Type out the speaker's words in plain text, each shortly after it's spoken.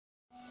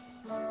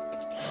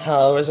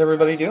How is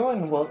everybody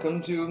doing? Welcome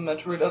to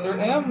Metroid Other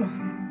M.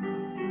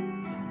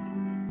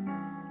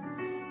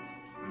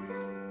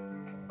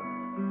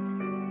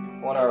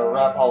 I want to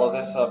wrap all of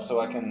this up so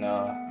I can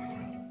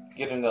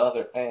get into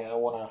other. I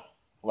want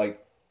to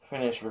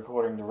finish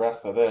recording the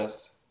rest of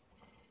this.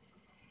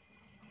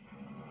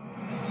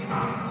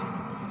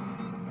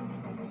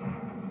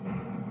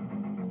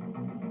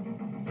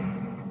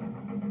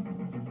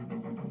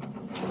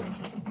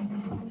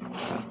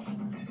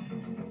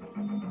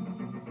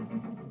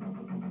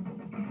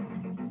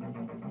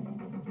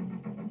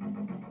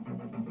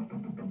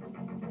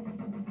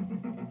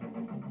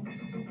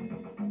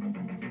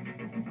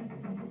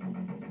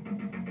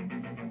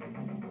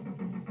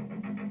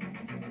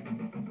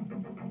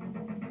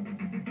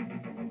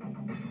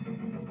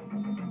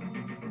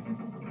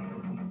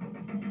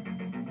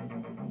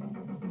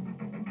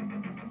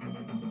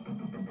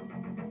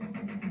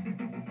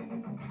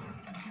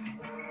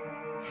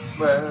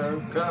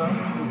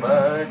 Welcome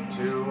back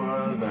to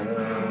Other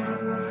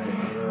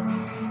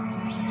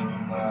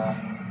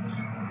M.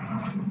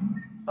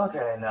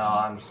 Okay, now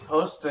I'm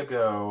supposed to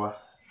go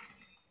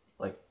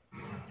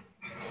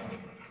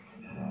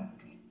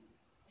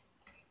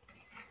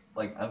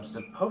I'm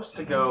supposed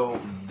to go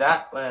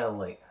that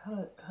way.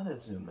 How to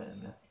zoom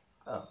in?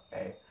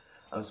 Okay,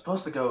 I'm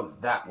supposed to go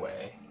that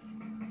way.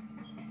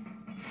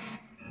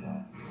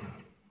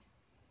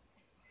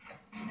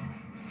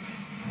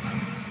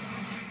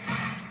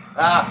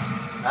 Out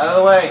of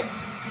the way!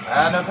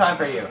 I have no time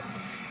for you.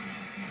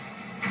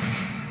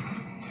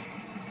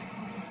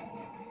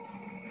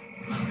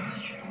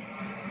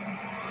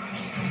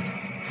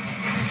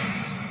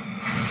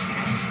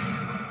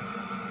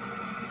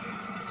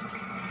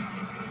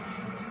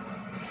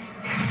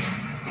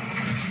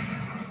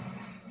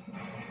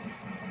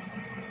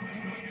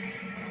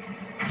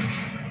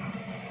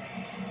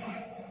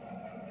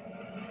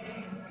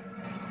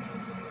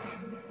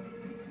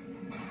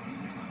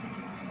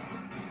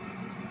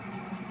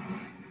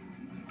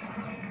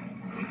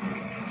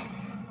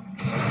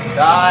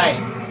 Die!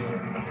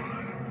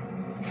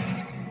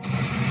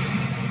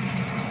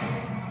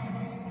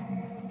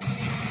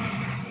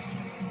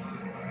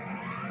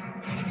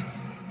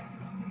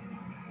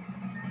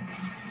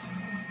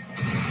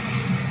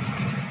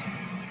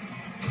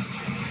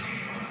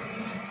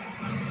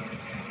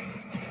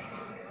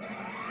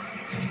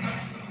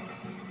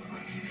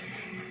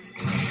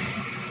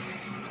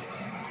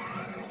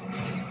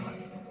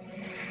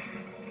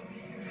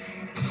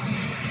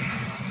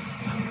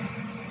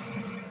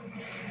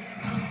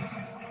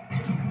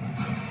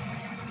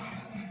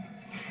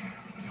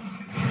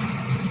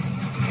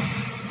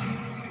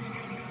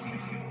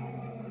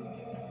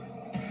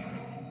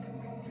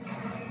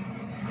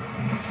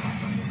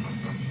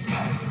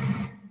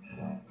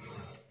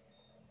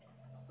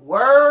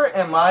 Where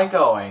am I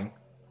going?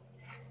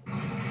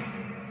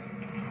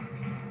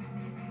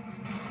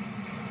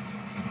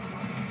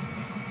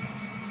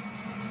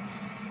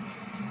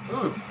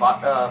 Ooh,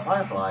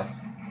 fireflies.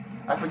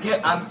 I forget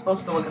I'm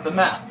supposed to look at the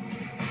map.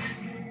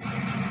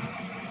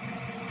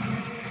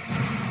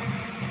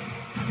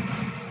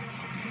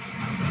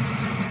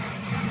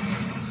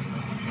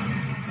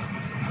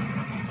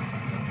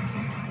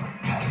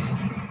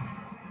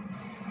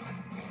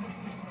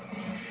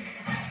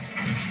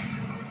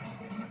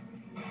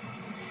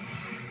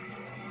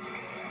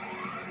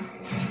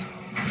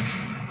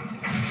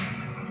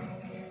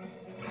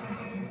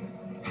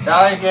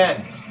 Die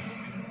again.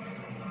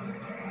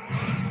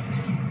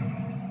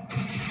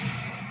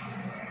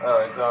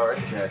 Oh, it's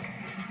already dead.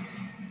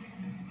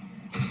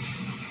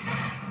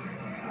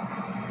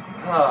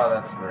 Oh,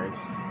 that's great.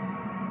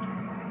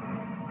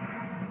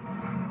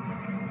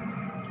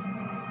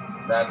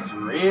 That's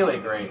really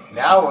great.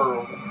 Now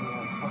we're...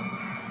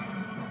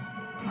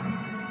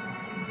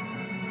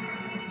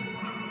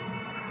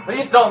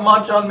 Please don't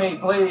munch on me.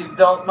 Please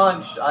don't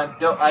munch.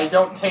 I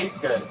don't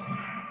taste good.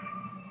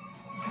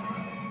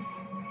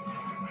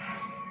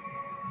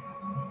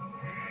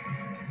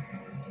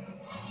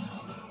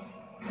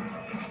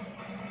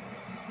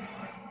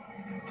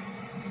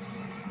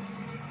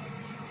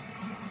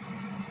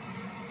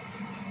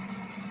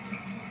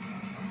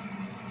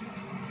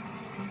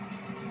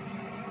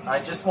 I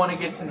just want to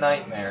get to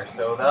Nightmare,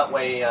 so that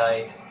way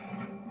I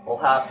will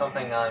have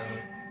something I'm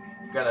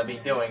gonna be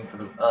doing for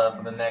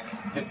the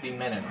next 50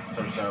 minutes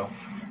or so.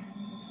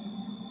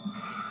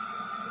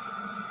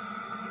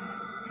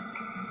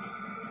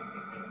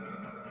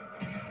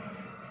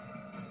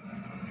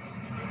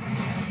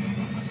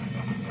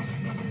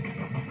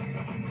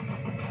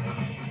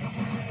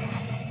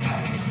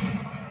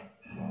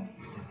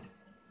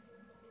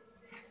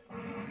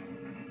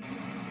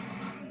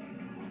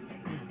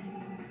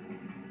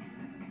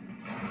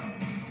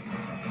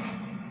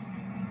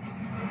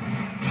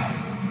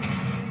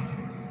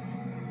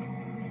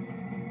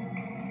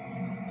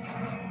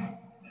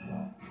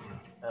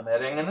 I'm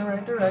heading in the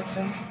right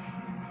direction.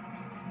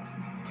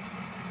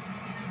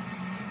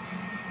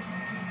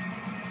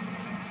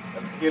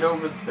 Let's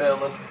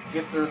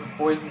get through the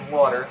poison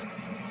water.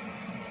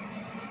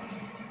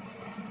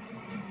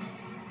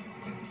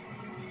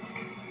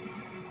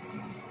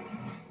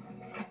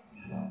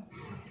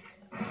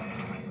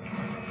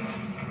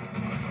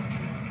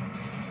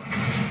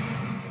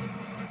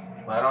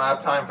 I don't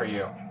have time for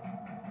you.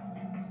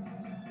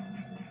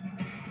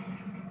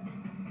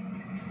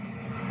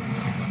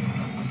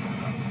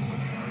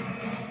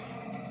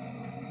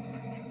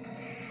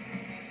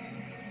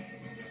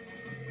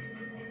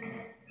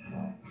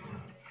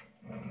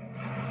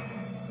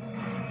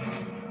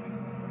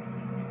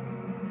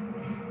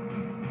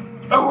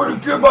 I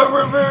want to get my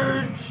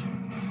revenge!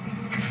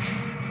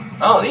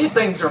 Oh, these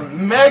things are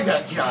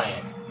mega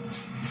giant!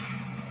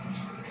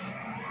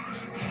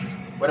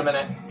 Wait a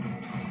minute.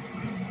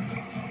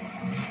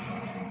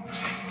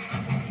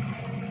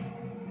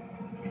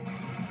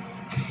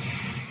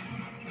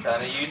 Time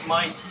to use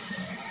my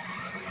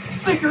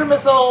Seeker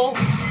Missile!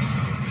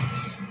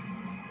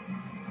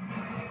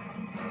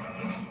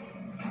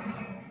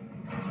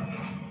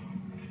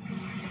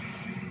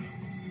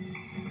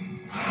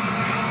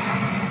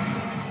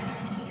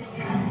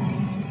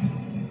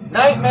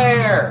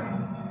 Nightmare!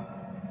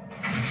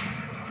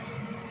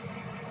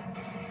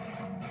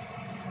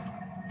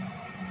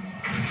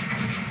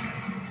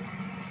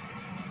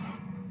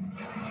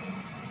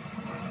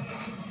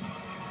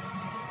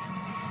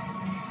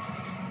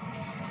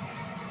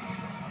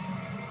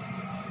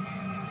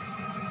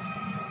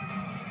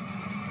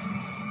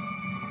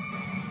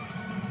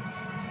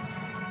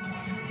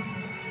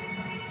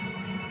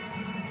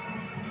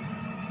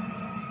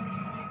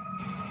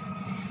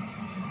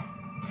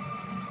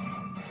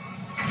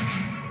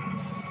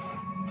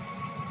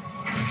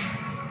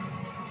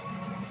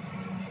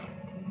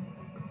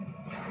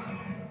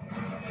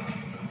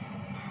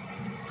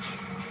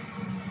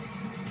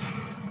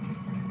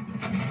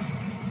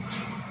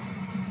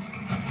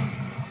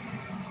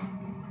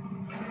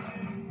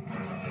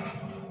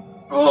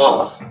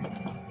 Ugh!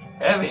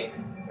 Heavy.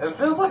 It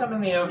feels like I'm in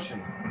the ocean.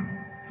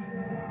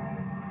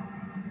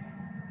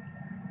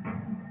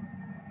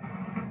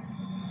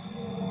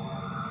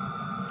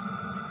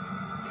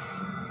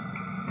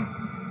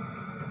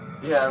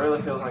 Yeah, it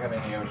really feels like I'm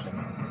in the ocean.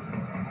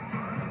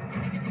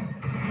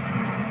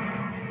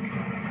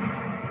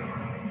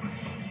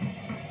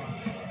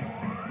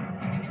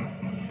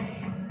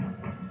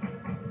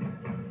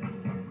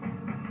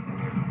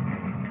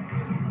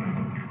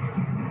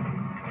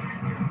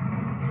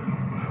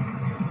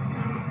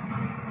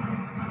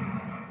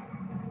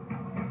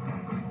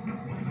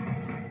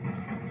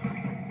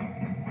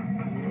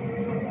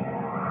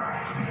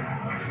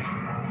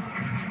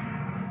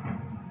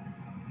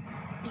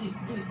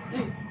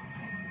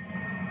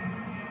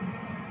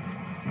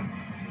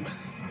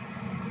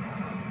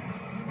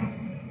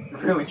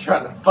 Really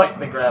trying to fight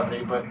the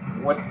gravity, but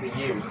what's the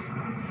use?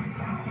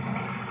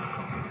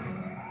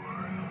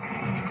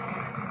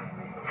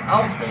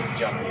 I'll space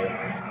jump you.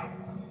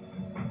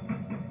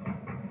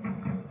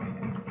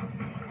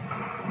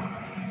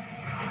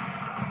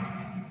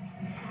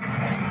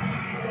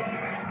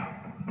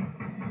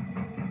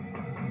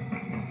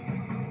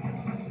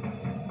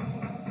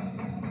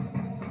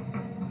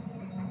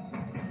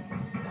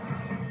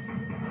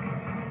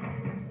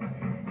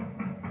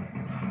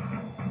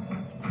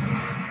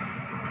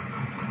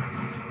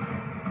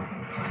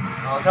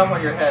 I'll jump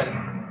on your head.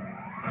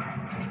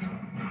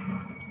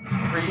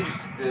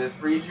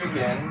 Freeze you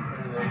again,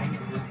 and then you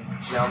just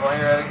jump on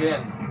your head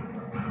again.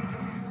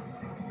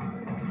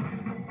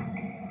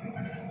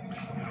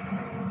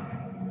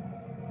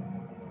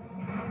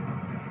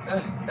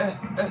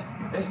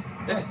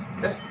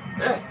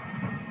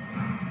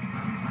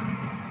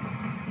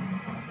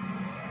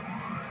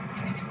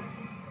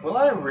 Will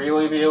I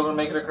really be able to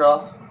make it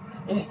across?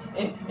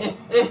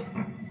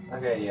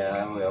 Okay,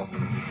 yeah, I will.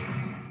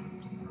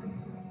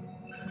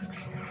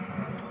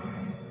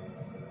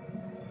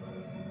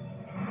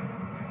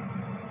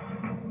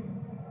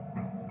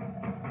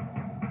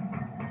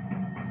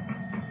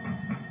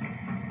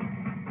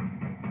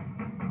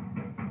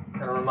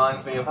 It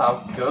reminds me of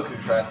how Goku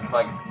tried to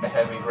fight the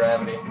heavy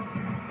gravity,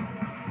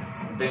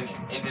 and then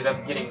ended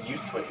up getting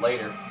used to it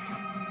later.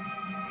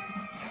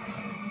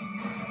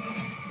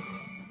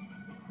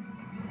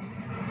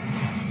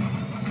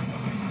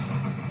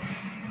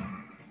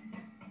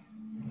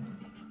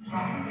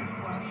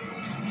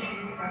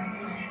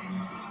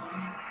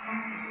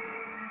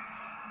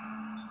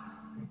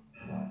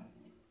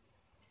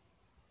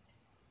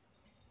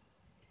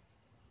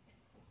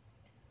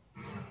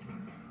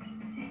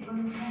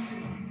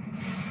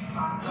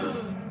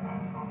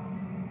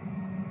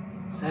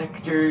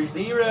 Sector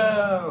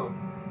 0!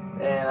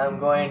 And I'm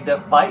going to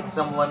fight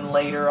someone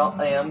later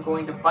on. I'm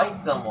going to fight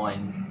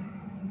someone.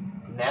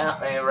 Now,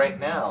 right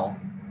now.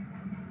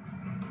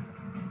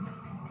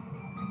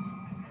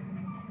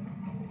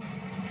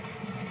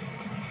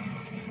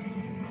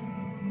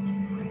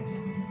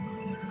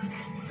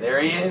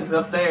 There he is,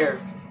 up there.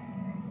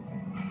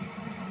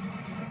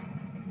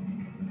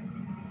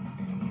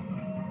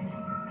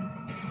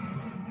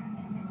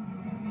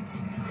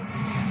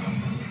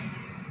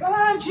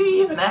 How did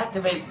you even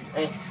activate?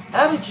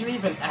 How did you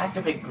even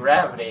activate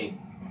gravity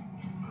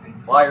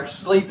while you're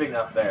sleeping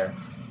up there?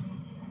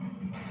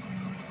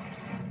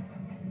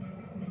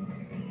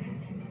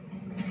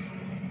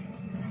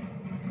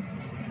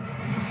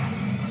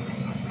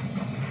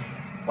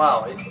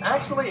 Wow, it's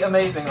actually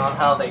amazing on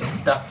how they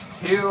stuck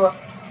two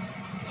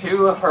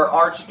of her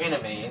arch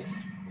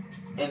enemies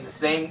in the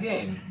same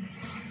game.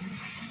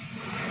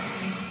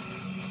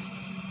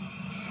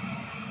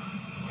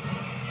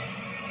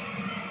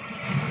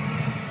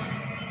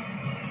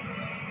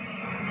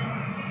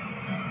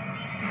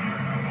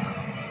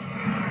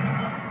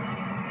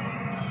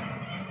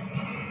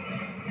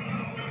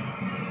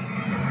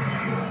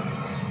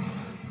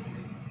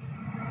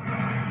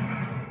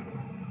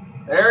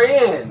 There he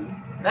is!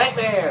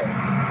 Nightmare!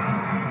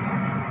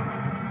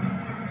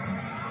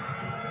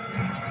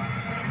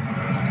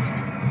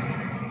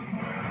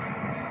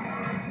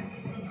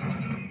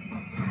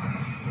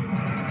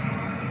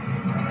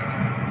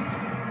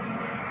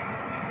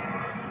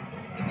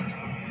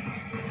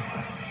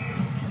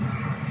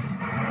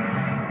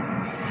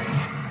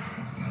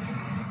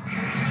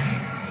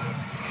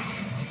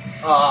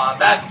 Aw,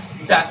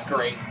 that's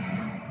great.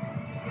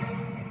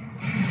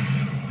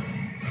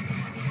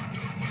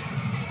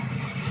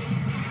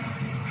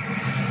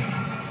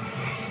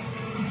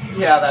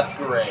 Yeah, that's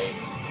great.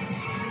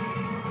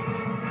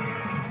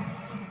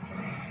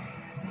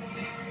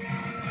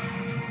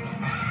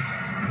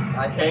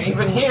 I can't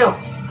even heal.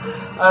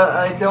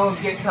 I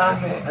don't get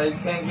time to. I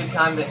can't get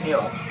time to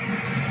heal.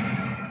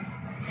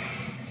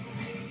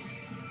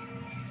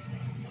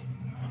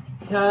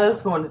 Yeah,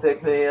 it's going to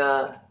take me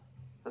a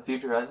few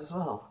tries as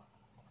well.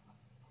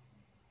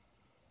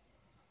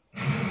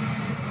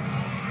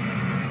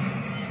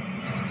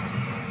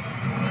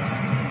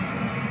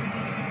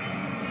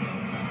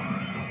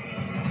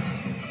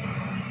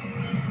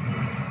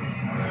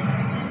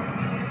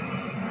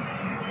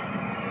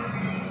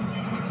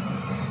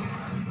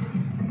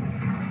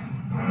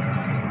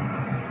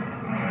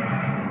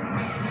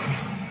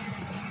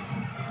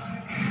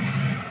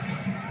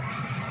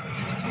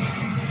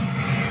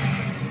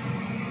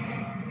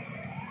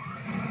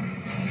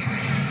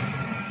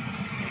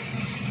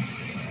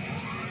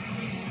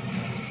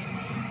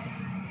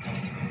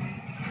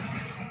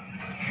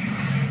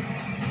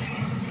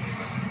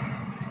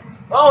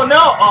 Oh no!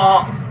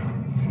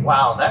 Oh!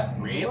 Wow, that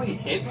really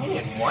hit me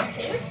in one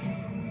hit?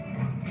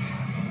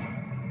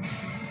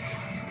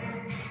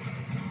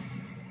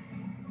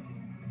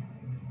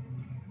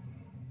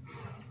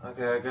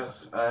 Okay, I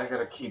guess I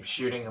gotta keep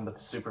shooting him with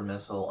the super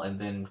missile and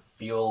then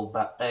fuel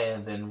back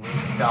and then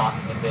restock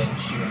and then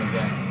shoot him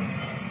again.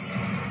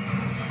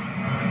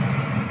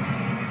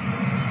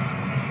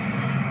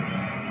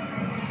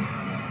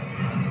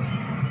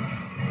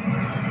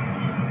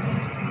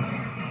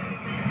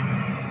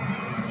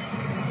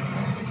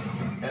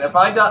 And if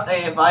I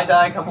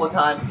die a couple of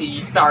times,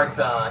 he starts,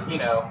 you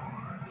know,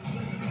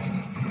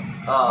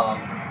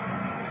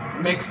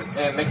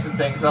 mixing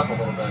things up a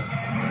little bit.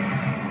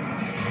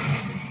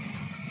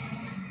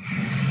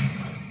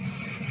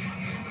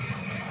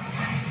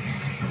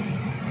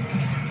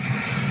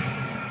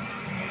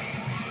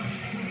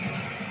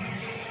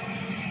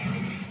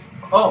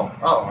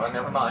 Oh,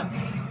 never mind.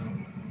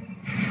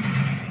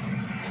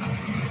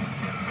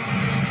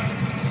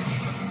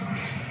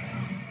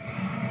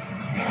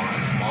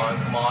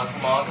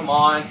 Come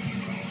on.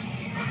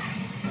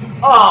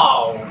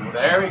 Oh,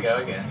 there we go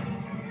again.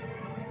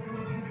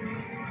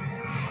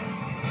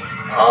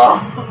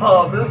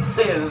 Oh, this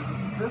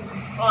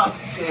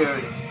sucks,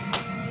 dude.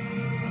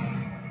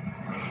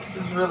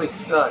 This really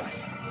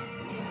sucks.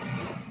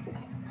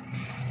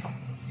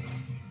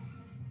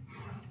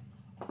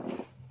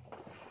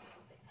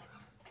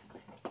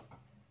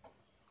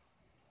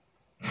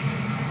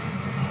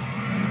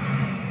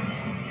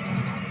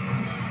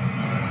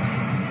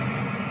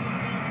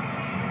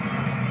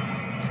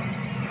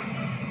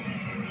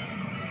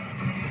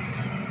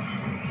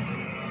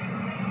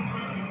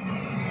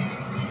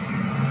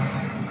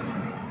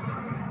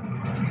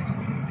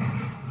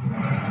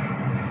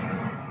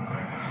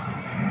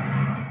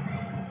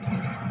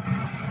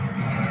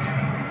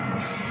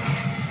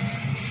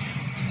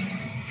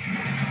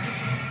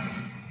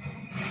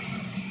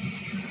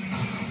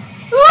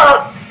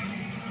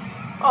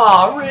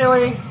 Oh,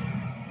 really?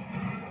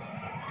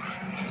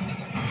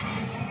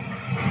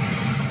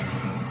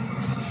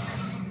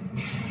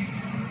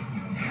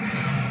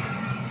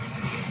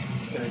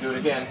 Just gonna do it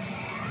again.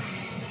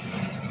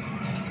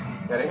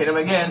 Gotta hit him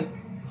again.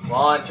 Come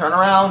on, turn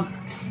around.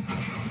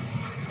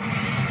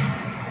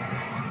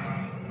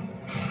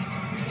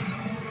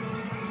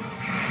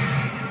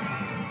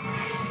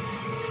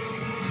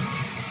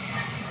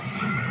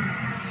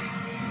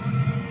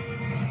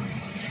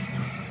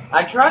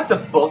 I tried to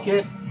book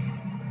it.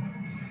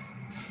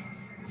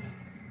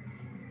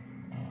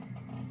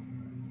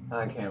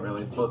 I can't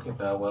really book it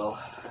that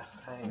well.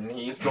 And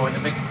he's going to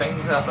mix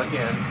things up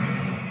again.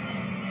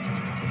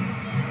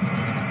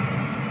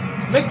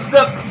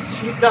 Mix-ups!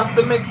 He's got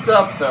the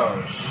mix-ups!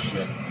 Oh,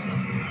 shit.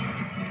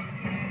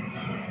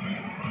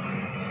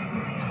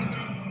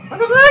 How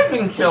come that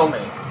didn't kill me?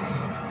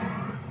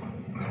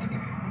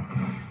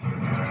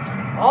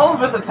 All of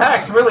his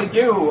attacks really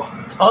do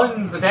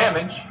tons of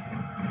damage.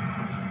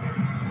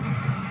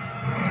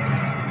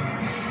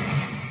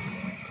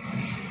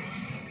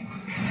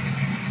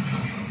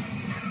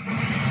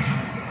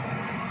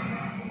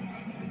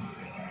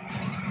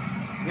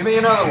 Give me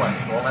another one.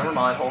 Well, never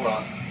mind. Hold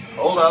on.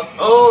 Hold up.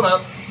 Hold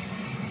up.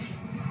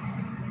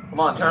 Come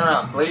on, turn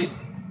around,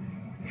 please.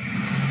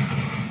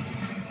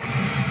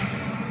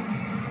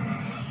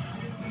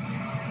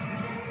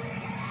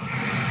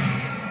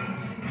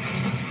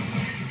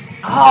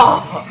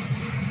 Oh!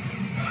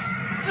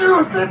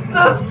 Dude, that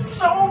does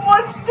so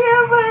much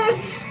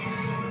damage!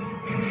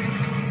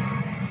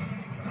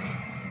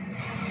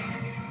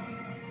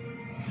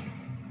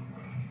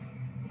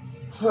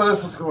 So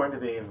this is going to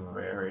be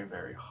very,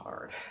 very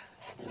hard.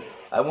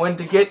 I wanted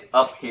to get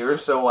up here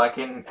so I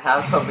can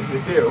have something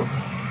to do.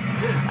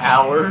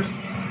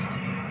 Hours.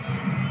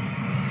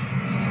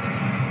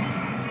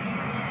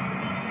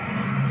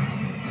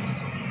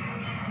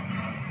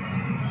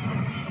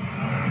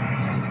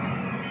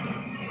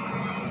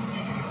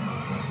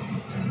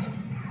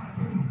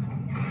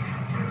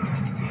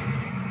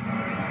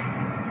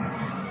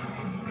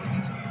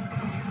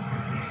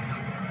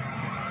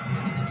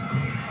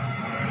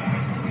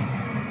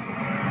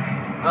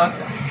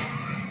 Okay.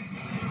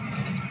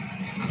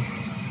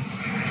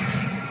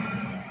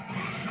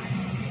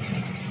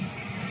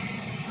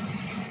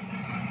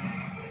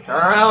 Turn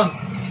around.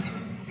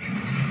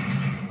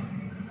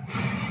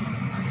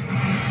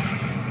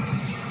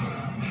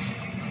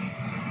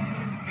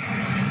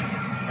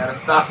 Gotta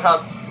stock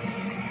up.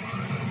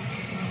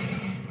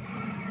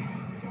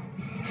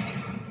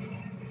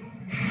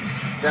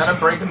 Gotta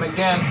break him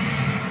again.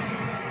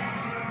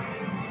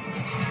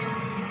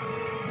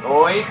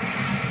 Oi.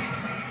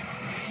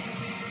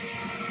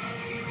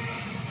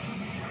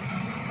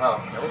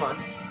 Oh, never mind.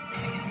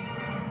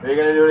 Are you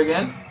gonna do it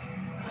again?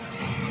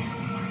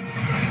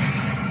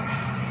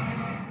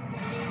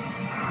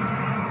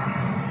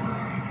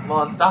 Come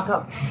on, stock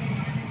up.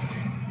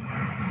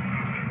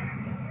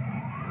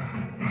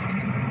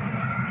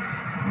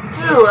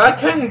 Dude, I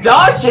couldn't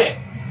dodge it!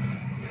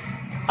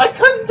 I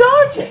couldn't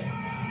dodge it!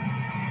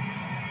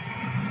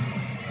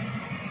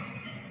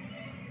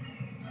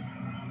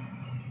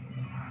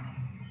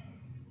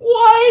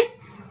 What?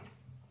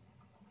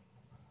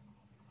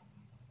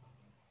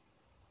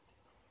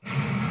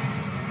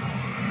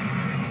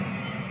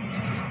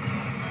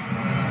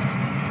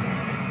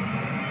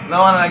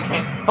 No, and I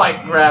can't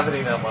fight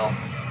gravity that well.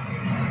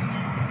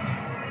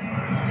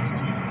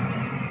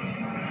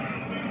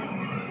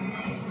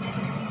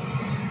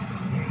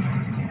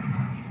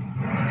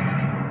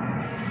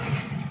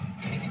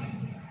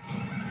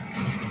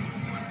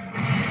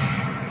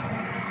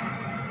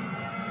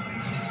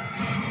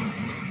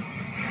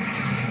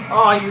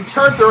 Oh, you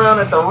turned around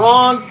at the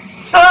wrong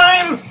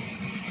time!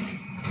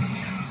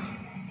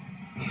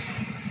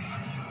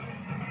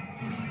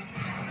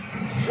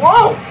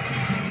 Whoa!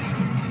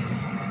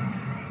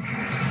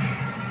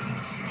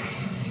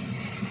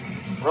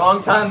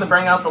 Wrong time to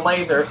bring out the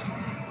lasers.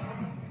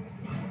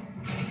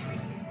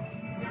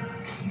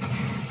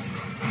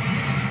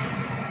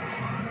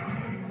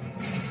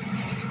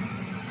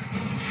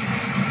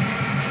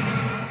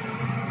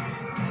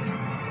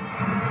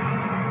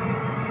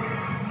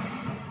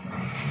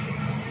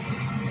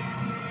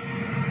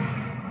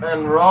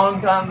 And wrong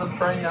time to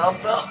bring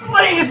out the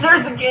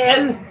lasers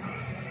again!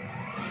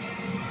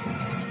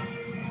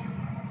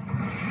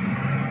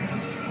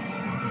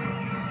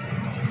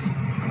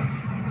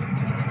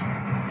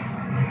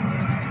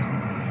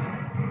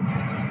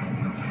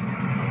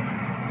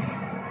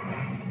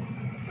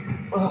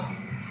 Ugh.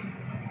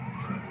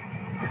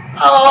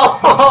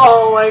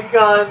 Oh my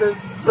god,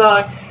 this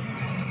sucks!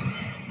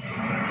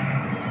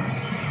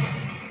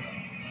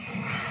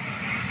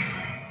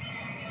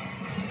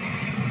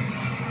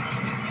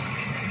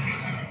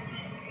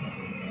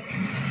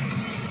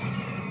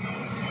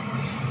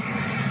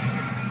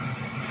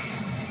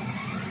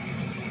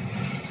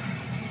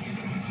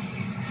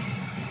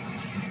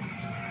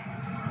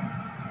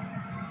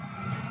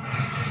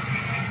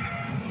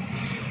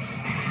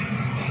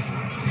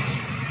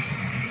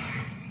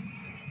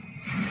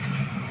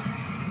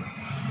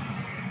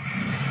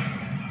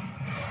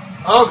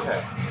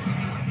 Okay.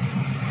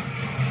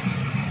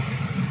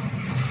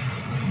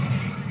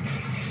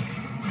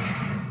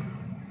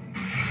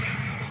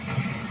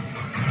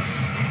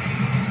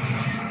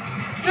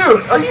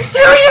 Dude, are you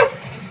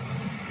serious?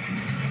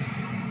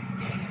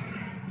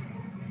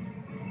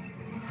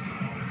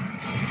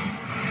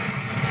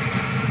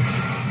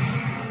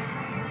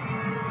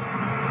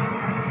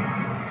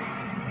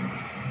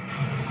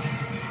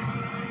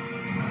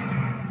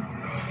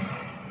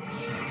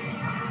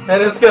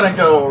 And it's gonna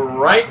go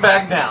right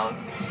back down.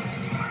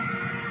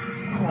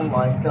 Oh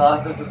my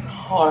god, this is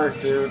hard,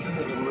 dude.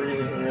 This is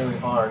really, really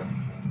hard.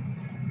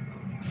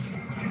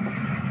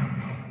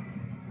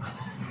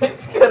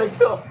 It's gonna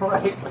go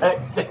right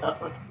back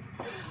down.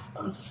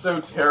 I'm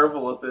so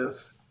terrible at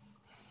this.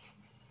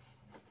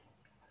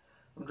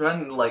 I'm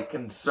trying to, like,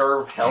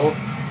 conserve health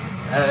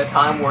at a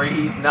time where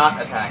he's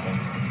not attacking.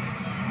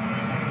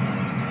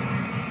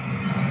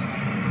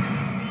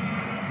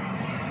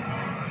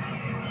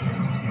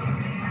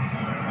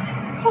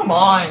 Come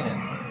on!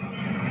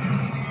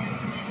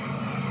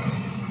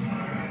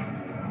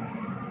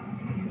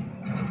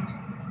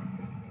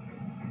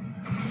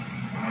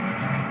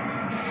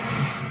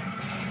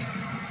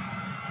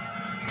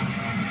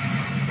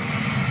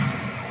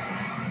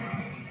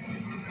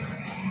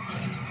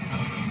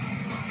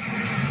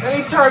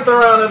 he turned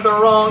around at the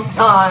wrong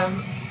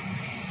time.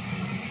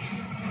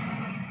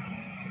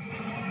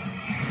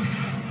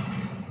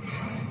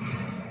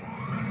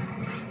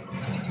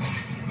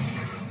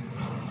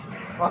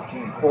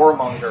 Fucking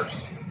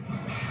whoremongers.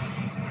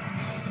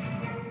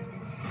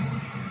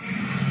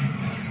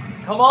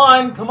 Come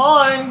on, come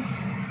on!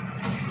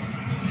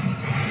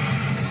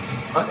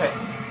 Okay.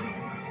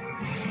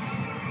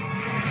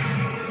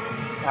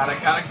 Gotta,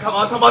 come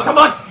on, come on, come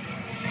on!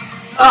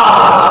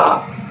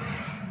 Ah!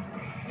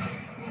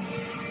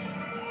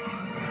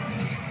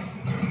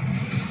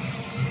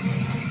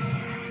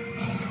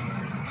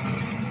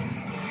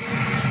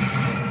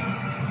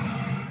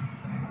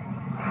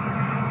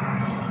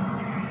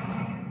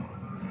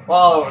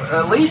 Well,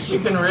 at least you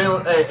can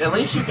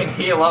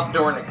heal up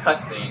during a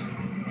cutscene.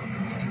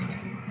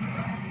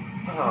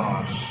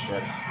 Oh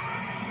shit.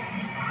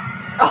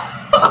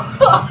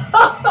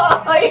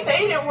 I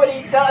hate it when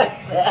he does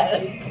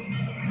that.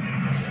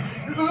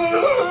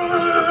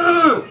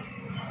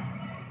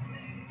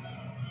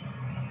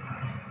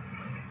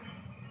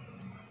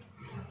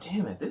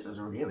 Damn it, this is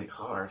really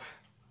hard.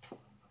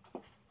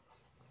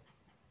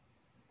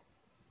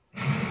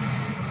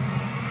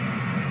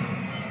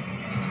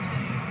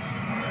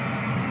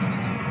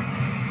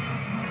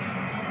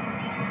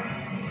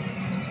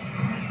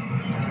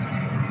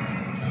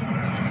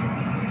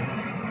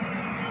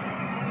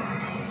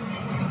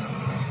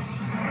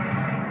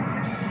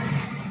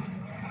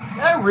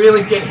 Did I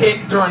really get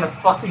hit during a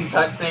fucking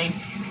cutscene?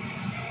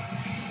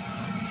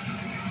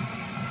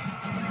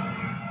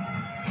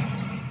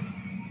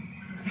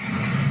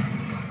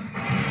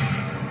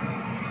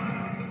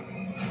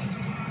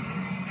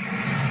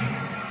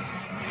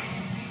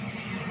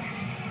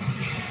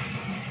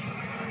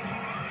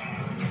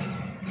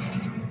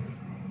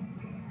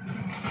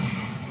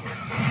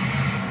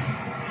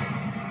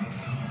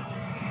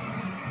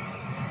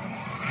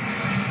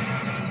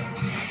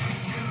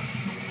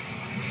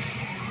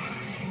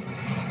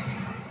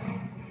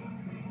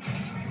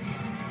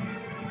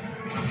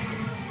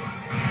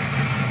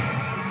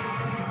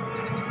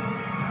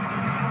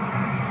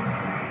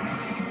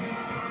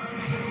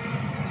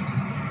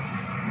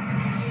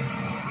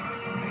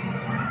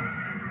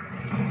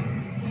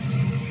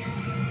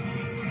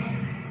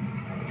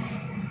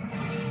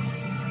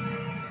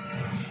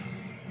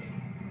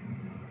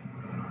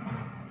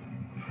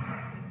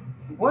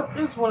 What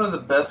is one of the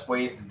best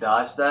ways to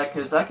dodge that?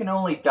 Because I can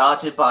only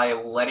dodge it by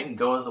letting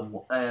go of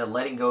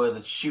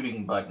the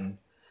shooting button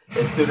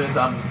as soon as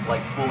I'm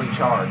like fully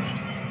charged.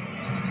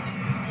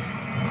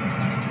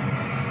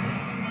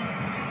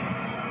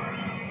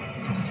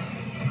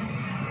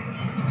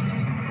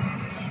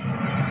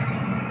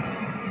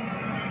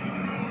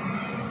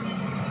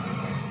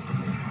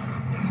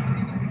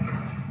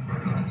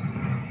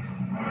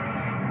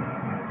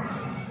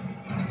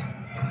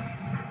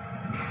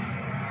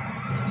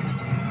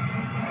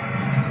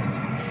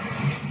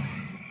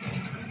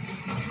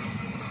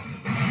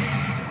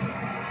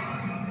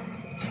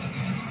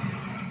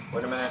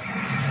 Wait a minute.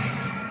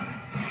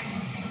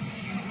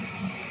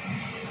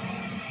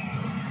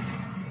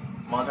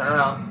 Come on, turn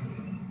around.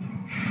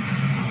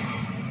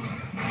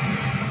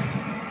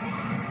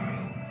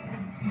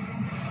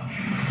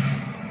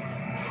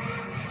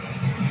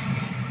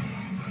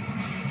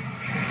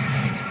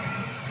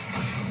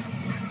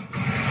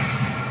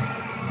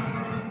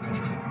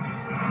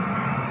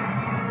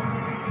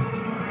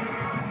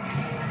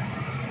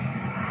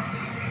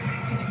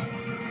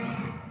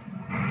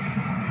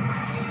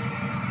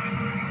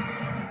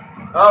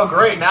 Oh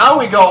great, now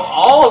we go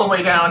all the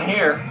way down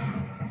here.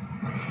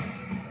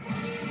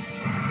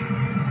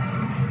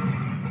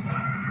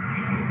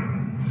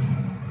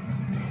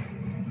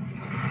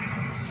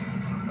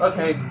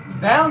 Okay,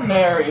 down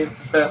there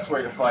is the best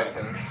way to fight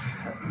him.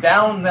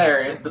 Down there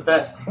is the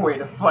best way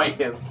to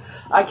fight him.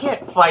 I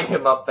can't fight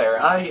him up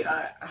there.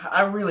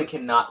 I really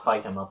cannot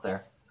fight him up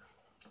there.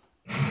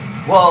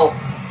 Well,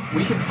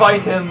 we can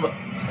fight him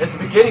at the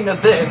beginning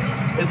of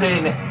this, and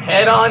then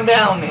head on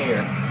down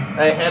here.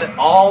 Head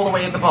all the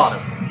way at the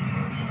bottom.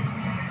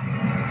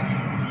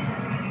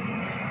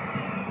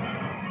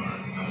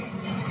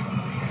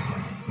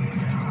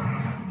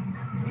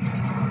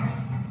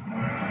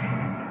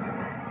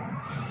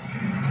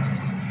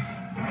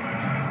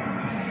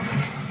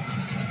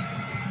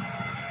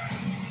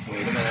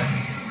 Wait a minute.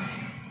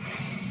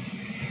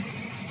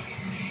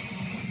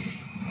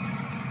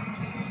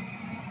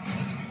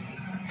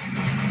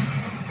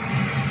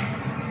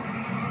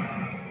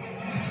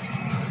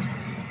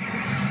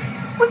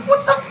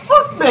 What the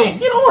fuck, man?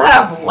 You don't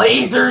have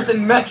lasers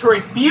in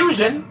Metroid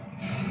Fusion!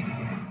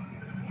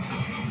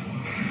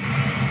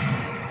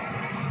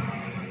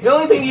 The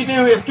only thing you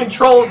do is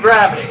control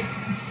gravity.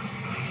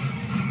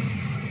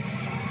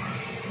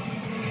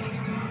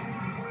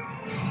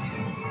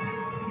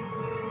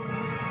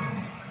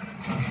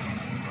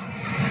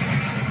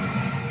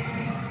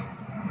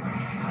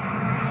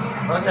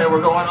 Okay,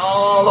 we're going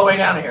all the way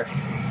down here.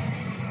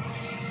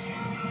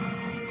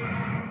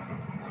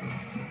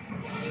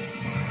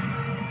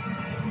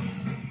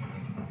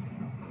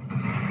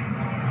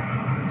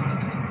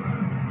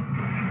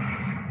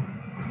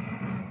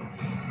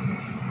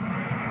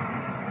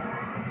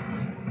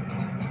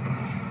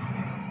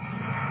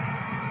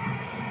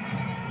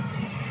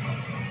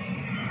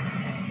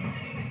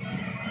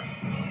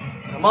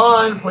 Come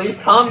on,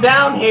 please calm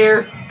down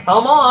here.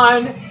 Come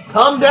on,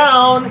 calm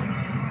down.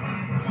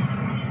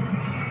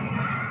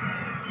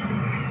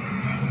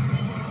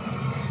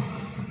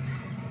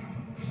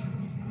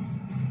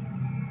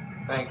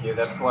 Thank you.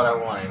 That's what I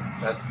wanted.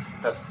 That's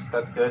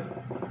good.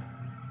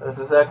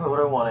 That's exactly what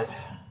I wanted.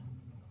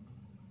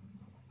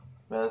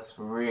 That's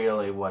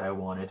really what I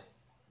wanted.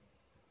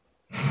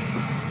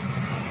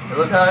 Hey,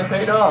 look how I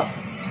paid off.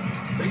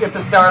 We get to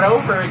start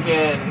over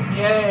again.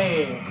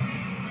 Yay!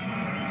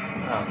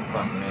 Oh,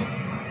 fuck me.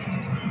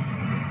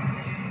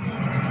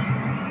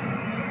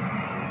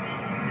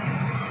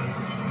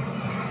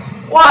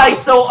 Why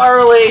so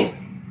early?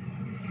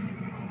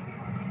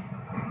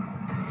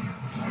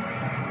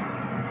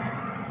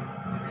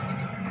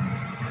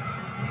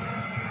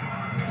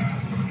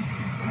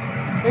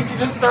 Can't you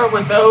just start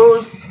with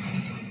those?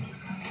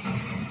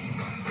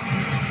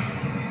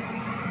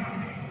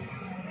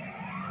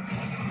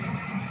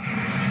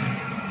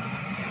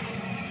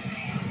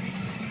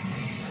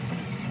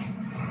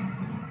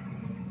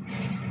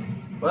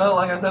 Well,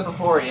 like I said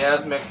before, he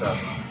has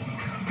mix-ups.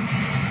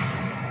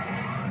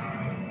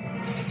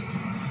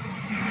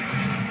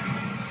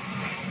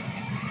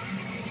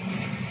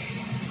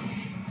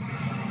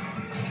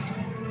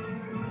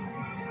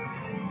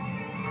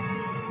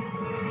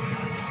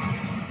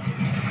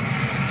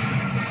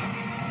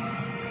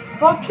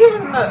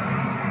 Fucking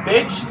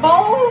bitch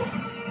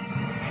balls?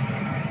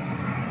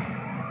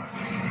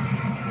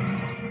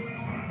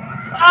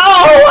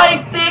 Oh,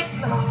 I did.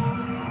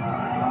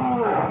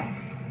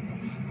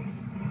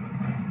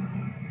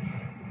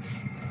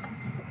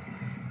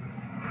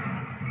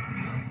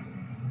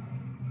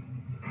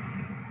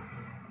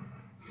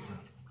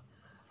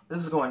 This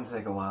is going to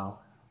take a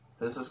while.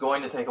 This is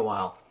going to take a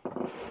while.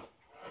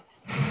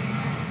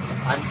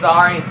 I'm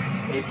sorry,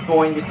 it's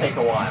going to take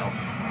a while.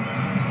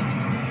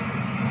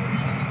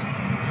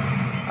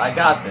 I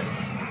got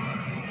this.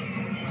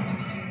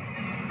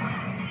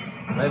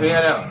 Maybe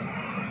I don't.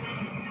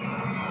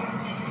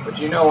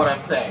 But you know what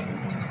I'm saying.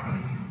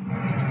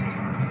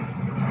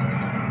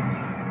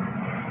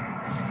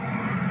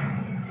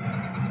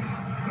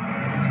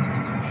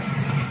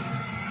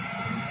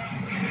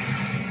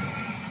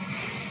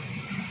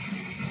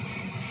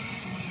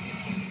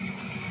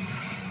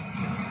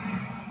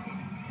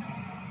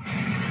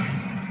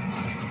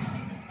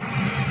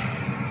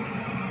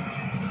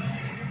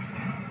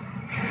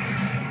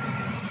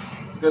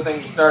 Good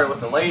thing you started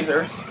with the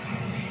lasers.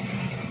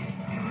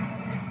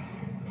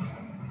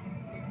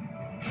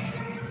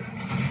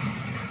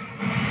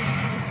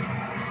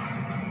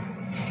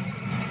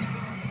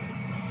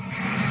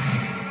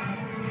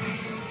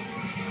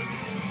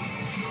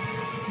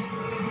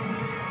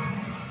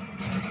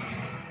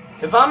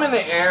 If I'm in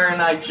the air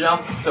and I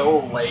jump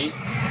so late,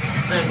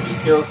 then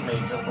he kills me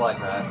just like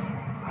that.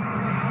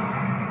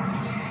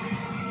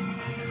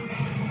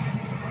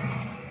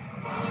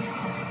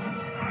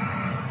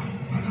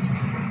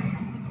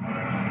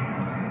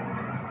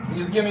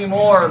 Please give me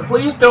more.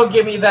 Please don't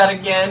give me that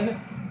again.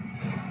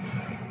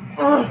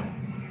 Ugh.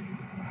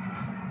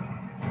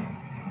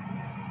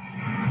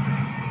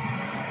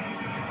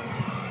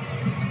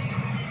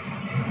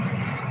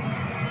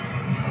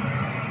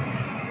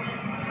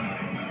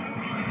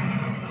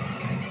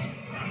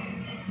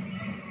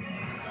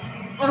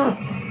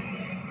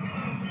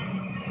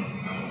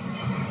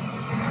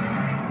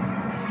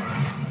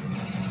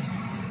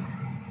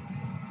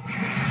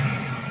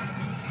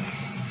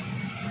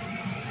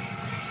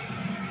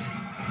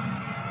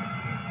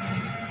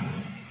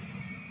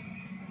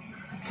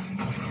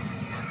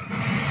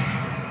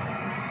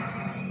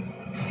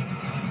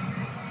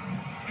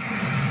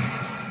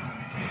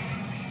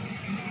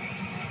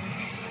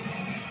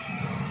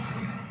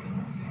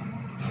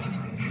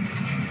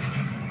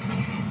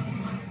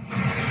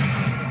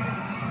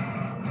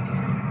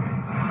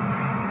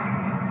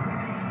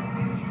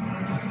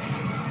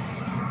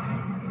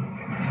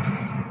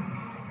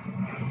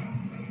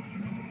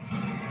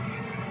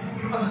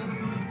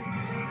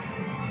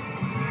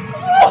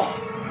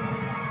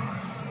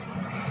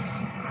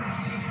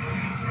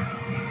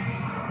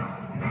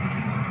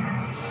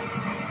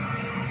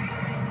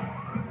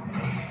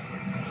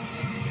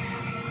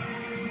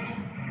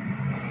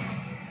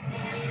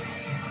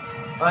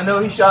 I know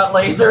he shot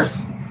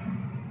lasers.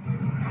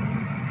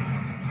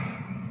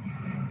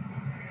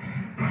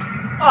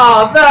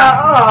 Oh,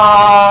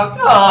 that.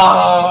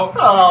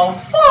 Oh,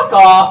 fuck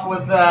off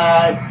with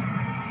that.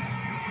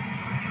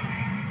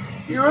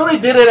 You really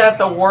did it at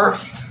the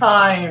worst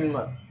time.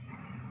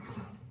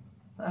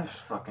 I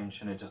fucking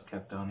should have just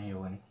kept on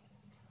healing.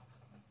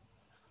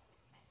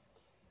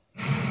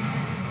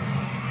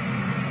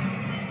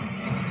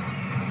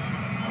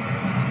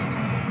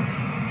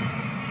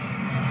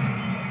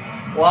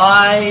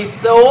 Why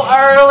so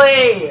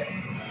early?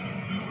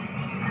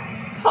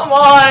 Come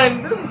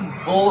on, this is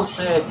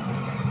bullshit.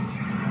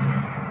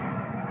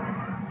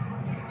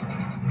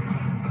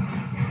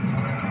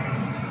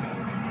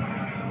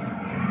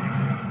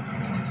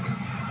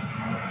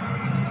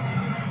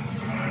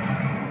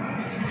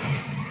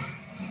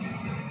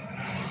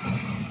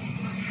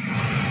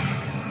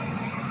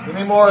 Give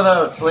me more of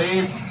those,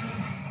 please.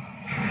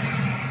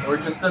 Or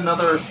just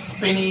another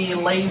spinny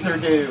laser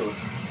dude.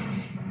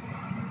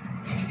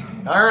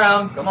 Turn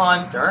around. Come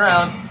on. Turn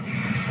around.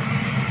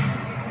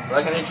 So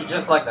I can hit you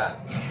just like that.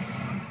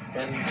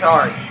 And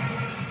charge.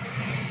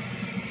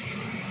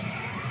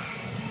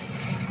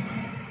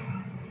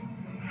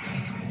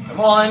 Come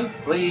on,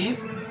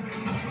 please.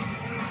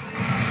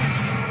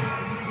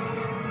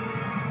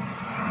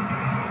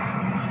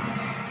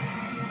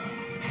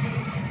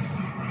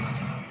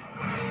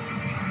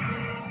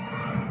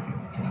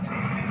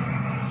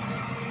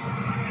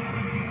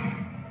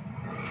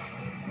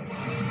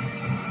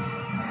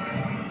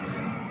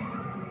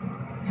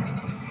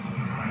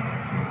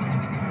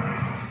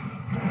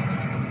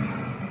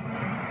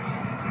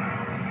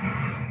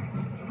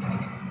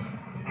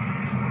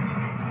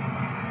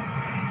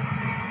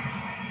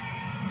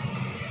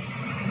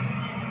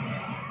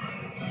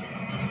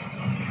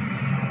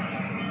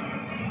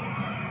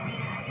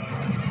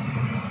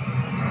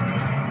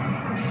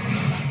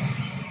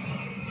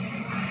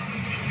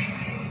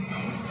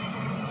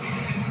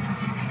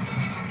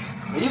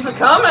 These are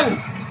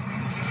coming!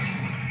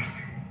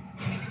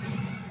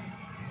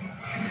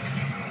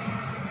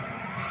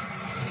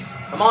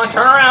 Come on,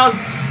 turn around!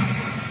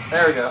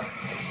 There we go.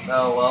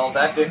 Oh, well,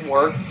 that didn't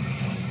work.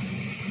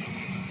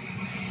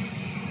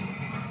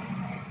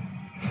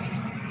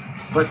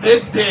 But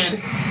this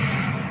did!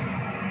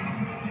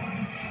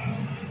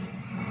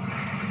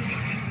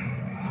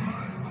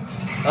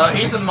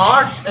 He's a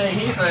march,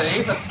 he's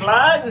a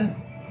sliding.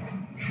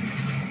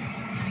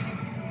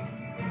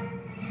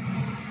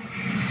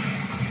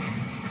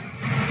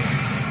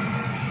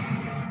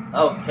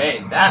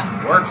 Okay,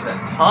 that works a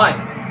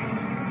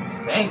ton.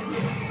 Thank you.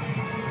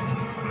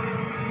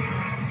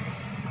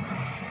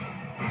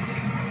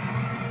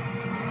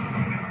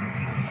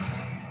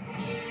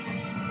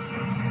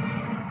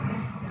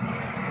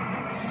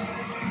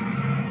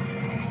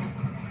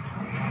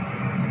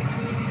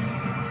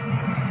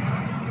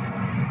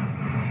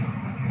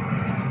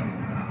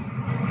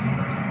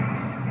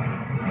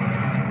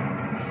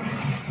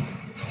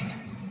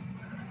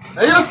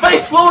 I need a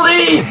face full of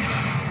these!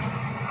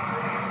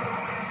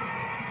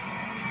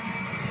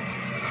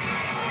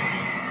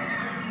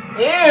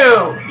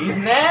 Ew! He's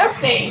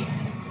nasty!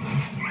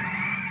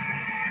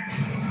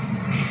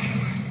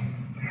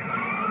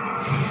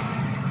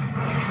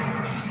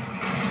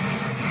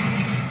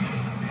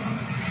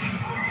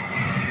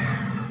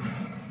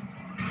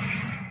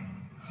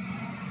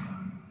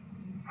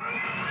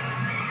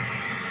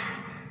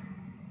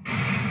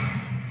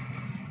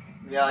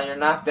 Yeah, you're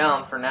knocked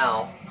down for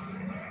now.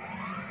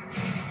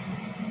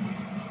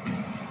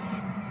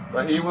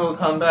 But he will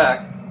come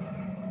back.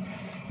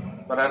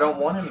 But I don't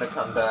want him to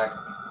come back.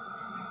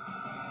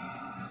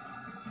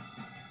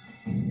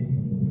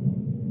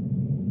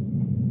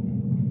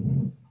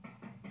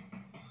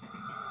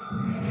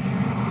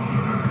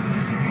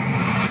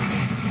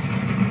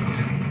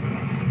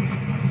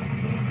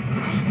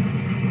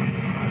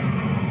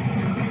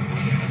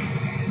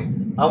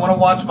 I want to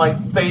watch my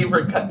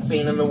favorite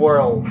cutscene in the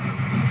world.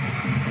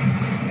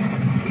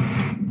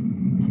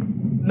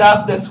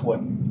 Not this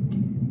one.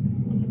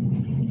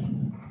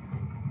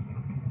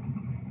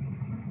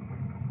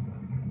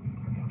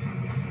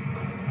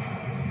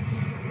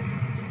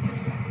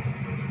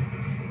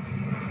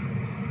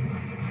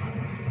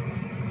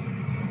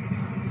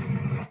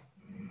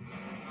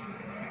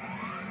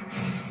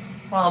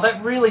 Wow,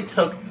 that really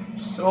took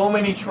so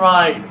many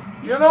tries.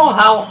 You don't know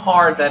how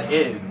hard that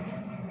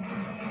is.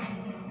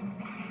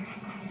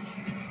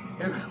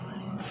 It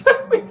really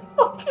took me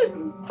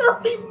fucking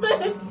 30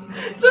 minutes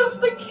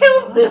just to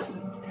kill this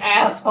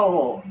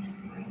asshole.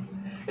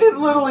 It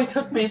literally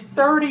took me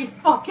 30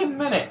 fucking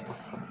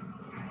minutes.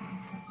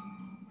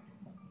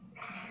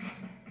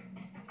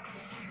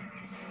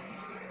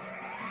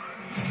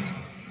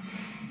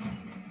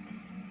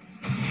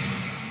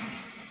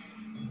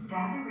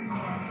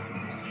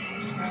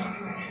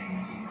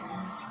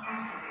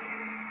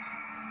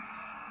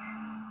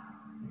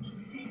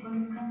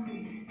 Sequence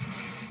complete.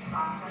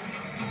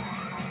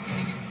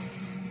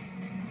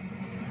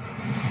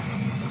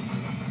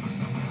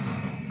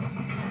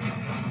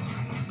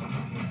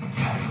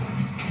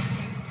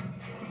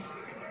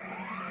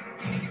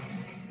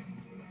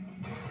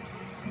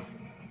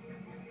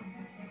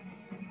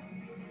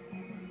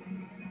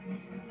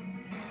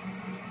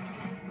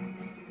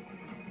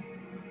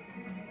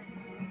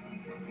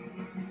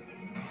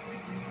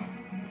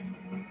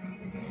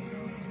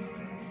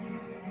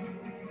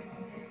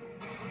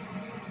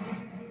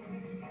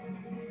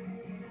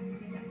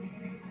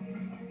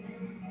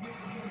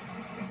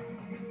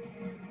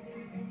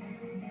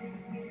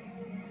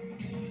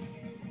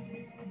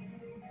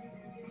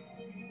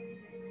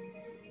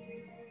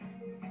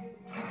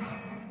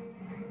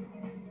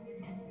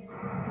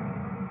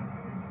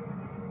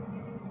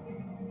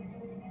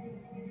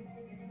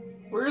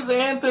 Where's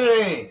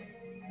Anthony?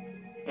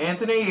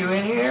 Anthony, you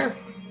in here?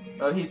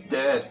 Oh, he's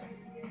dead.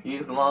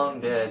 He's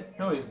long dead.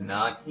 No, he's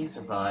not. He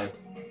survived.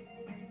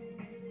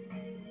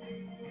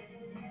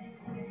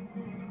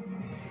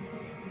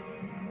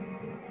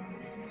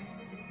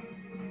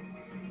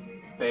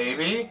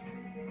 Baby?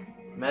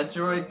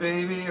 Metroid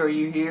baby, are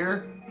you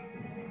here?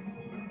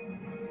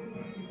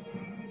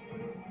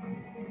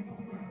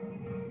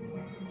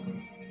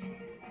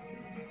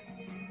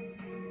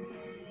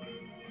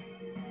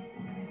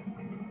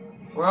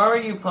 Where are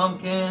you,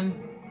 Pumpkin?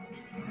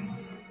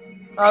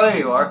 Oh, there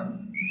you are.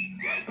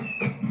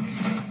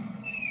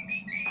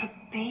 A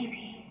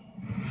baby.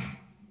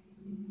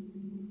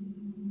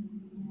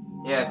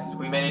 Yes,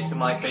 we made it to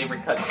my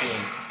favorite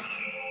cutscene.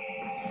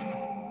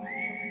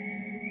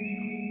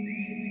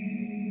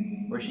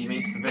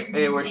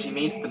 Where she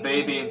meets the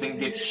baby and then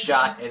gets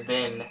shot, and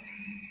then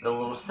the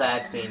little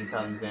sad scene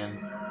comes in.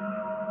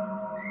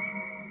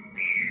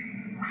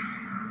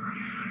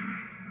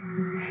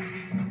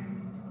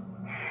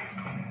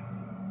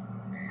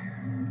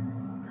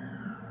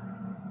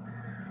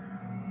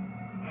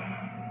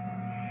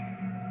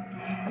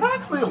 And I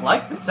actually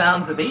like the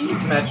sounds of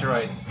these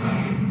Metroids.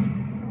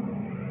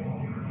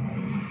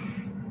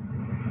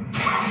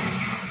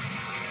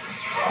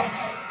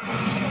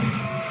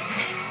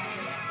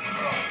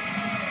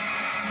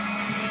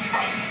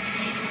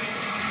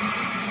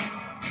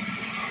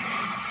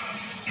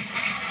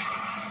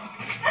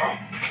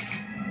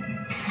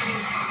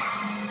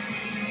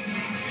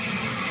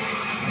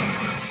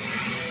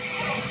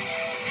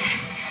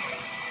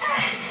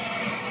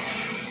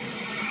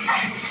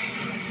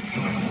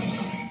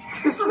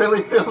 This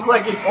really feels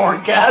like an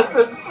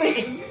orgasm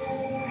scene.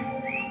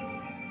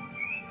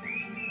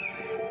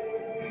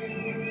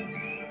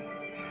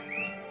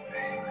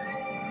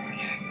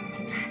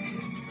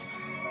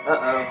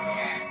 Uh-oh.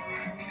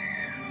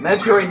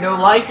 Metroid no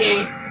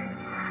liking.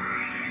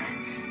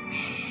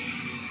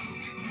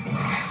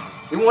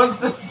 He wants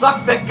to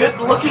suck the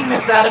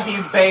good-lookingness out of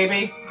you,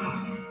 baby.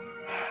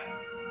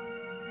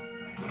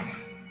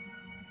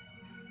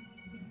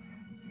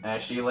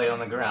 As she lay on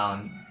the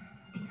ground.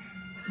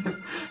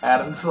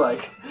 Adam's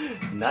like,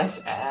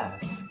 nice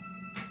ass.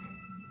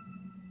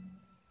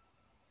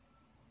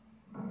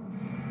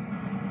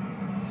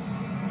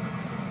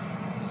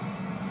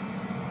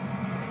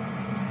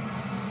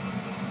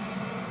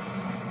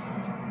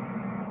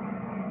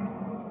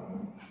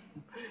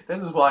 That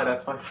is why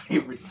that's my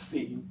favorite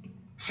scene.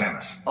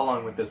 Samus,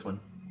 Along with this one.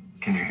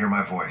 can you hear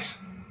my voice?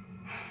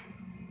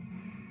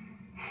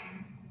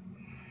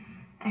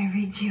 I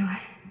read you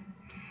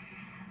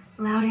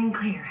loud and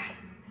clear.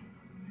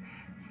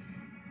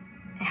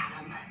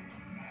 Adam.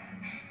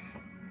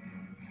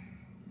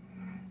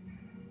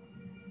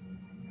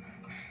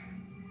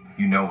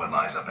 You know what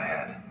lies up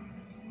ahead.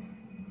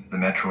 The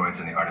Metroids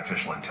and the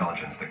artificial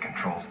intelligence that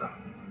controls them.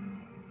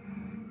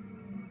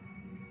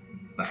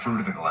 The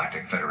fruit of the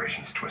Galactic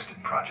Federation's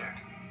twisted project.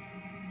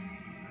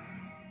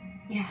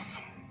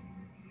 Yes.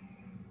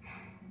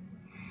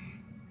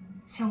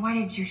 So why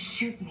did you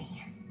shoot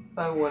me?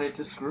 I wanted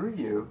to screw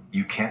you.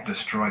 You can't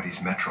destroy these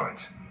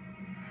Metroids.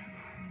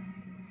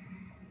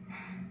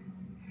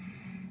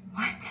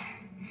 What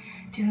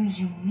do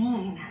you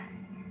mean?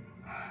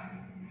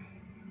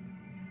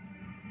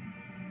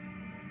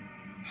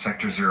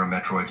 Sector Zero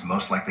Metroids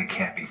most likely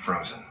can't be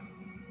frozen.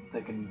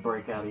 They can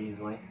break out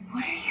easily.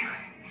 What are you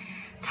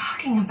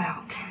talking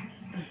about?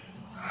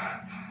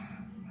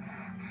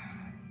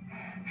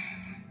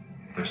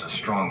 There's a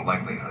strong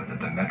likelihood that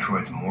the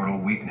Metroid's mortal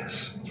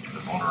weakness, the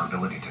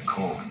vulnerability to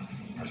cold,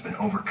 has been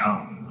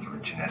overcome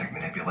through genetic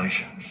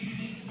manipulation.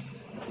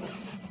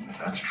 If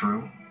that's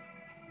true,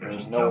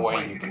 There's no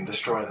way you can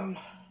destroy them.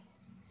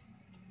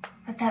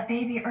 But that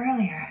baby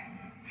earlier,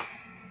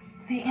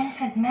 the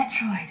infant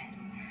Metroid,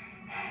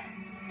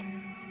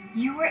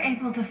 you were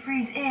able to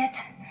freeze it.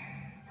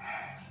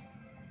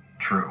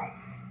 True.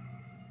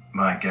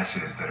 My guess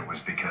is that it was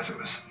because it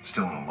was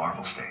still in a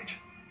larval stage.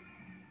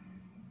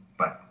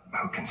 But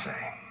who can say?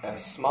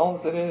 As small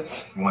as it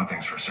is. One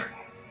thing's for certain.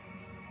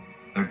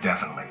 They're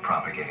definitely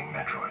propagating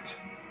Metroids.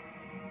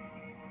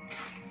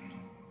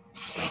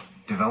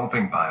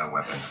 Developing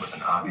bioweapons with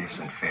an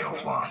obvious and fatal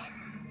flaw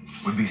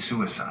would be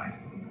suicide.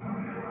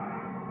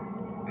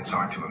 It's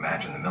hard to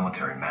imagine the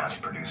military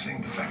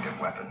mass-producing defective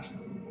weapons.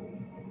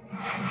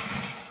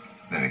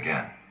 Then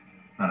again,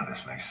 none of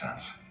this makes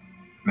sense.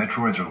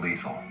 Metroids are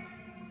lethal.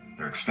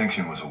 Their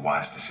extinction was a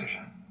wise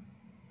decision.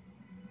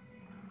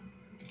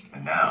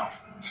 And now,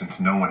 since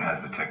no one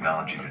has the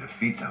technology to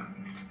defeat them,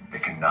 they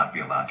cannot be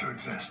allowed to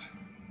exist.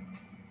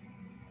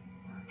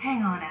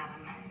 Hang on, Adam.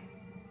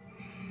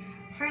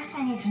 First,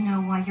 I need to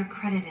know why you're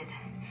credited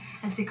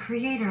as the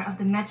creator of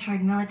the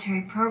Metroid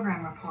Military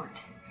Program Report.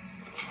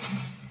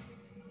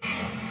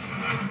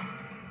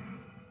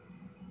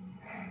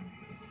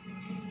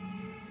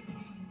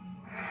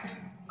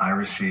 I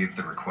received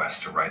the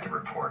request to write the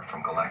report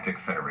from Galactic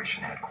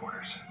Federation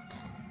headquarters.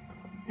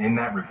 In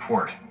that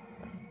report,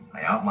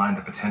 I outlined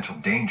the potential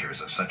dangers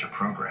of such a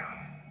program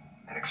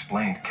and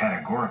explained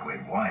categorically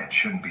why it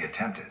shouldn't be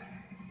attempted.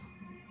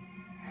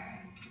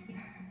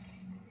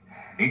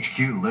 HQ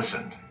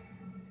listened,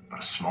 but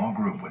a small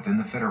group within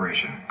the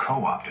Federation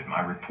co-opted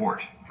my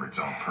report for its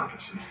own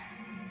purposes.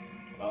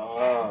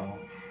 Oh.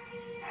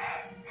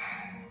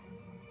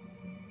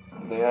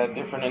 They had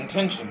different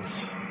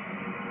intentions.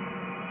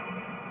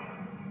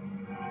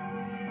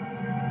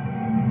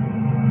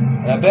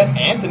 And I bet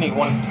Anthony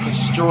wanted to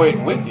destroy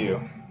it with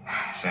you.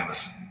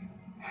 Samus,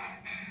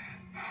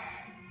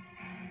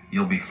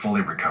 you'll be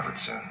fully recovered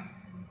soon.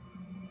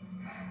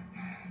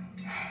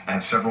 I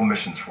have several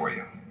missions for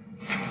you.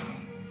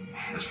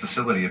 This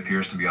facility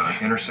appears to be on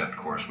an intercept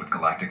course with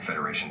Galactic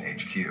Federation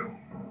HQ.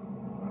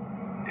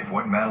 If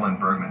what Madeline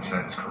Bergman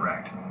said is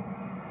correct,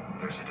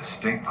 there's a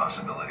distinct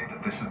possibility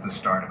that this is the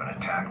start of an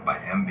attack by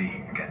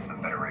MB against the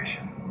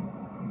Federation.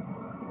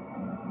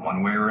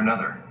 One way or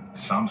another,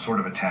 some sort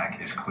of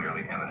attack is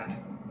clearly imminent.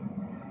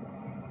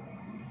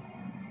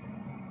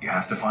 You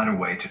have to find a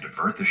way to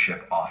divert the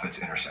ship off its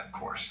intercept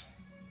course.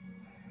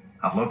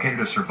 I've located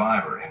a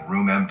survivor in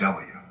room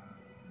MW,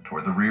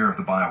 toward the rear of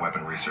the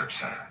Bioweapon Research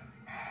Center.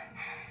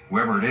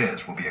 Whoever it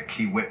is will be a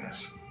key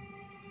witness.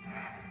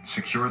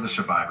 Secure the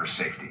survivor's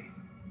safety.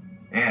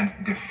 And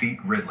defeat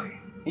Ridley.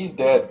 He's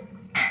dead.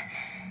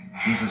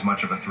 He's as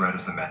much of a threat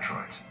as the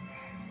Metroids.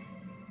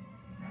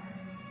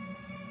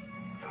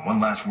 And one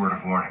last word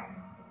of warning.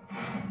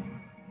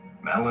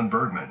 Madeline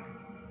Bergman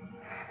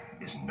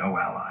is no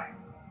ally.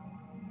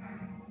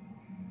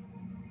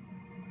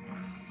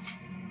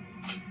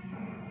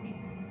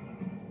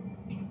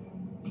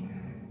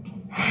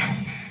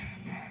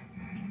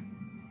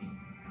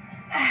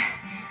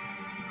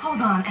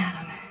 Hold on,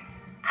 Adam.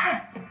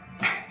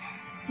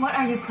 What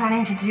are you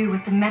planning to do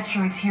with the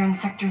Metroids here in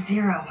Sector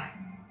 0?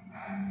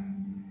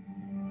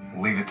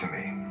 Leave it to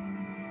me.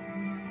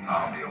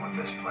 I'll deal with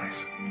this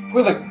place.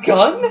 With a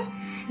gun?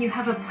 You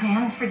have a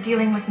plan for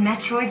dealing with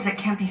Metroids that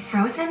can't be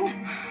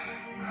frozen?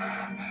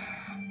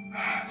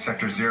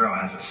 Sector 0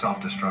 has a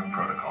self-destruct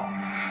protocol.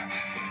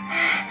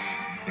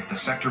 If the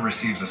sector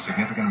receives a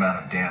significant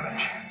amount of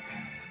damage,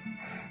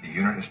 the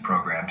unit is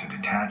programmed to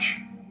detach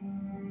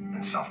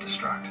and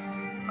self-destruct.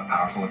 A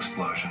powerful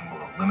explosion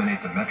will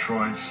eliminate the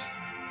Metroids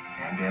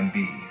and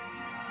MB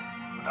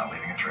without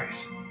leaving a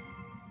trace.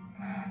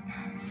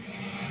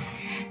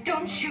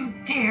 Don't you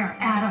dare,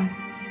 Adam.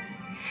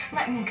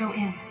 Let me go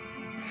in.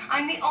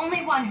 I'm the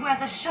only one who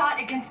has a shot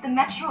against the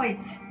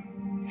Metroids.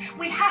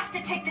 We have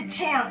to take the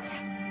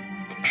chance.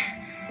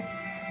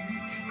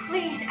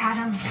 Please,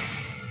 Adam.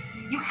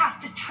 You have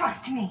to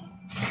trust me.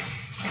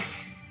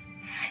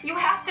 You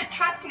have to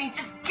trust me.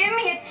 Just give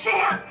me a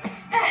chance.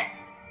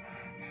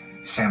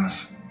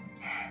 Samus,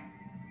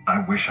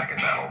 I wish I could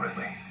battle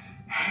Ridley,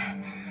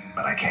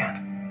 but I can't.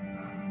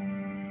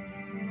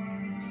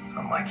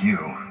 Unlike you,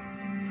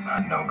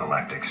 I'm no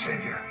galactic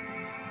savior.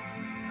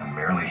 I'm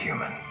merely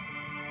human.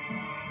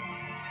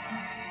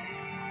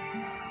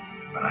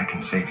 But I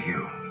can save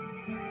you.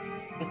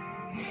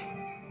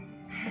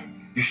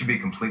 You should be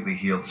completely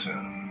healed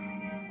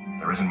soon.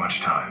 There isn't much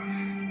time.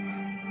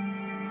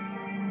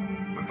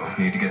 We both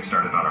need to get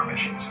started on our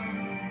missions.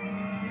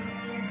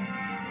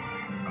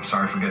 I'm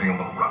sorry for getting a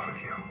little rough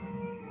with you.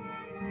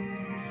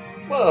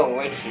 Well, at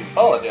least she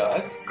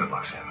apologized. Good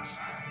luck, Samus.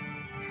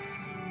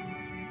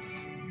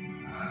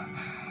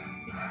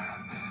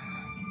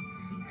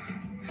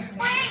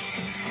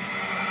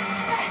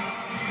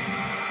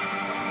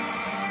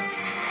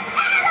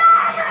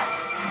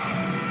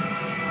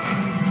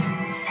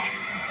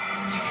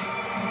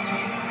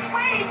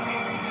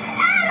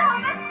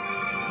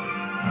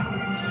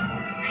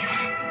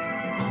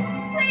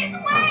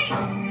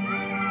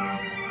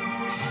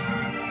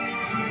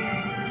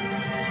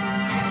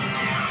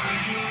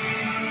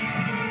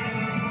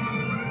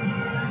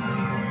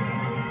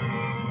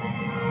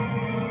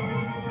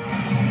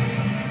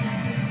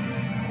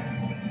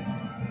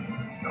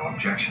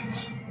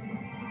 Objections.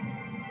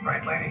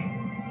 Right, lady?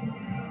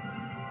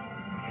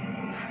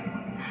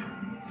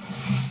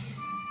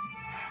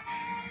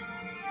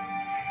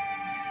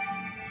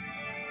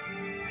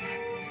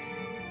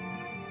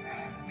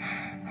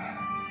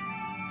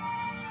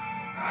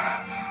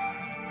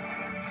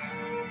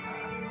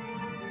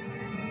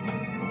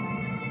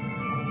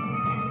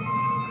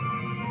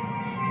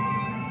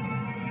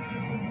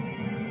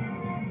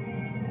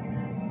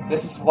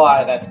 This is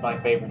why that's my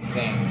favorite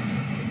scene.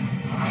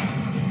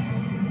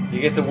 You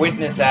get to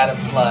witness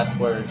Adam's last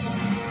words.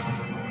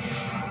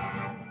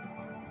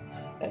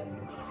 And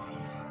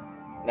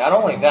not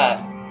only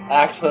that, I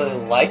actually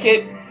like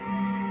it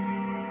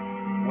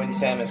when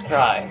Samus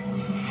cries.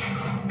 Emergency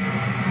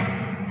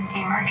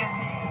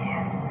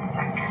in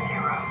Sector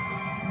 0.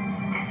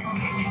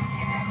 Disengaging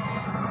unit.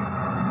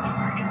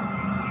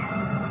 Emergency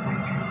in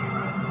Sector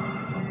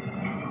 0.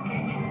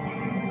 Disengaging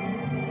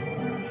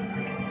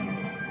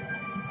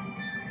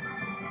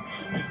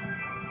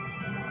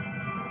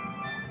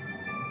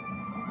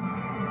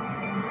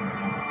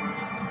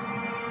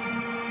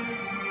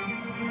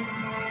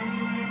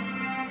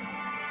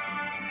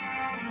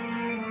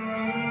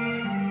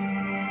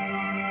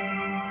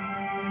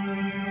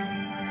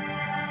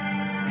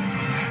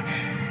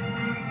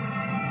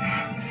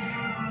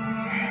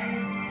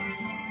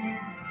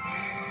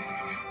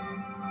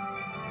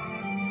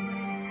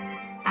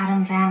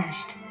Adam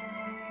vanished.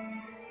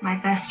 My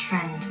best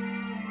friend.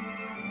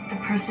 The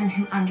person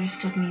who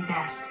understood me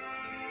best.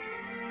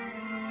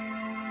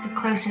 The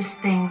closest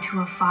thing to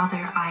a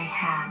father I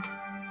had.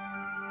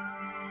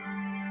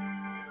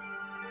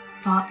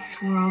 Thoughts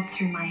swirled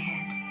through my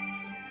head.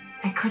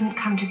 I couldn't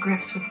come to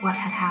grips with what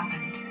had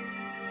happened.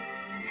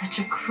 Such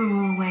a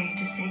cruel way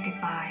to say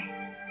goodbye.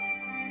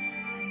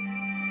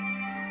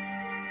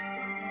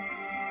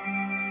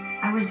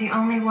 I was the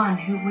only one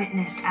who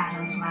witnessed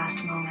Adam's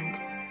last moment,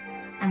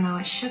 and though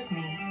it shook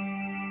me,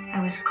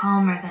 I was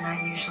calmer than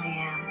I usually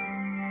am.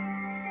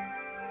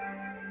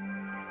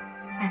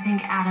 I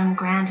think Adam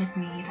granted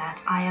me that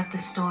Eye of the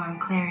Storm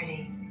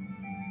clarity,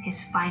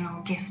 his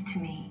final gift to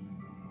me.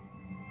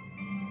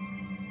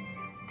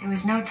 There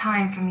was no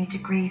time for me to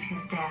grieve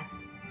his death,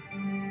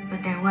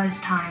 but there was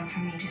time for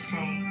me to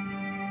say,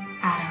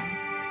 Adam,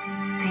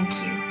 thank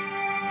you.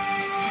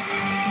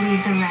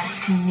 Leave the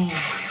rest to me.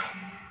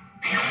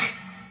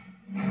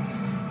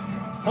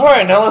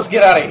 Alright, now let's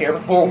get out of here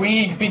before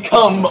we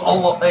become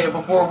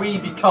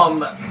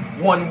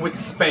one with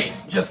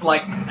space, just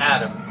like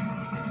Adam.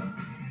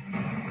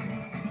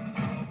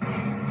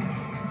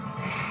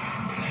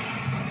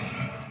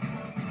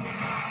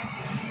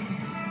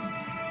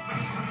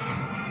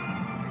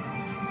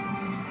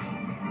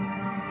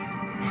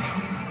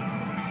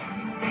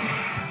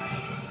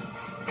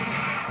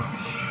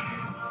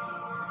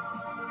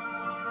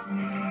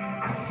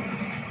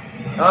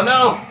 Oh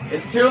no!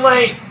 It's too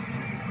late!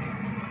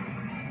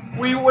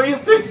 We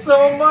wasted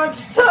so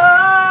much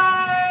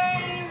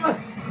time!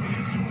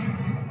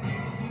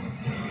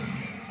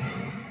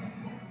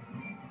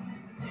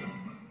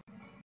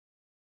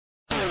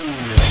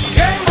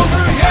 Game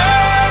over,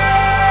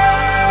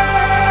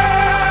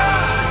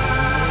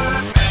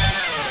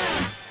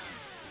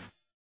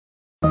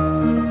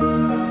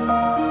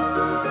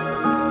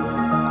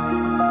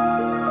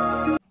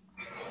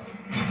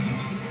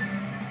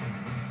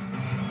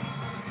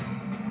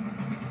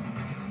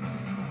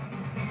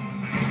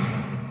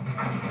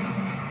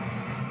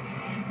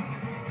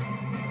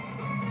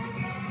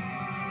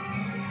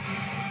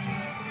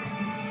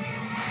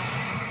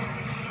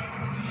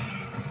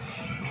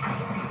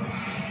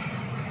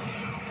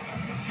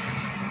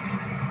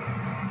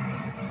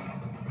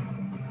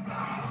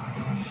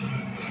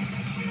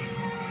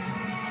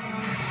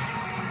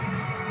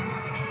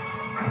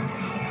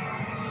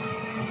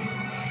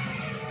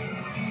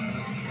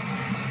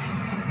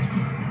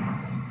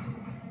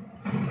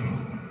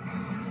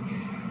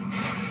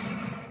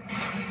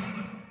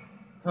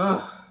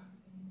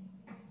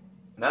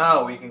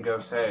 Now we can go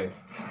save.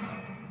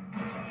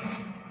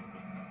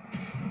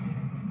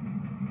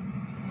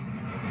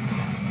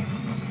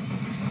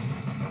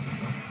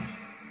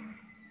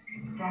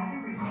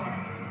 Data recorded.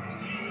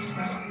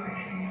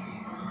 Restoration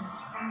sequence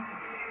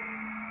activated.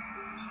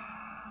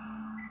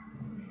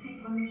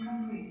 Sequence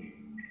complete.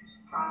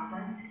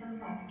 Process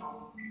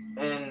successful.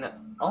 And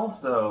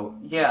also,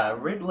 yeah,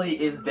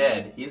 Ridley is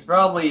dead. He's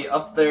probably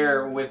up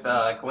there with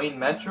Queen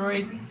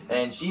Metroid,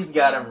 and she's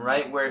got him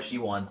right where she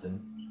wants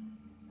him.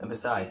 And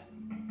besides,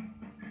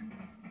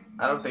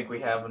 I don't think we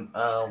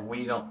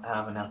don't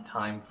have enough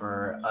time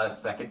for a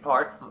second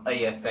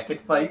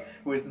fight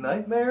with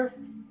Nightmare.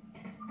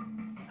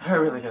 I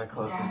really gotta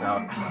close this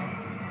out.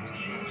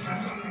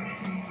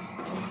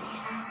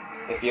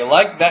 If you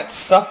like that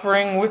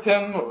suffering with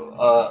him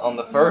on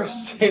the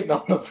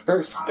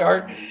first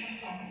start,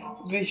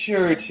 be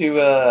sure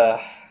to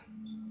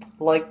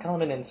like,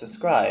 comment, and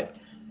subscribe.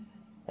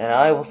 And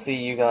I will see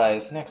you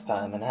guys next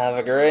time, and have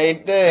a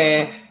great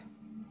day.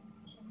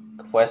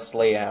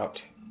 Wesley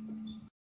out.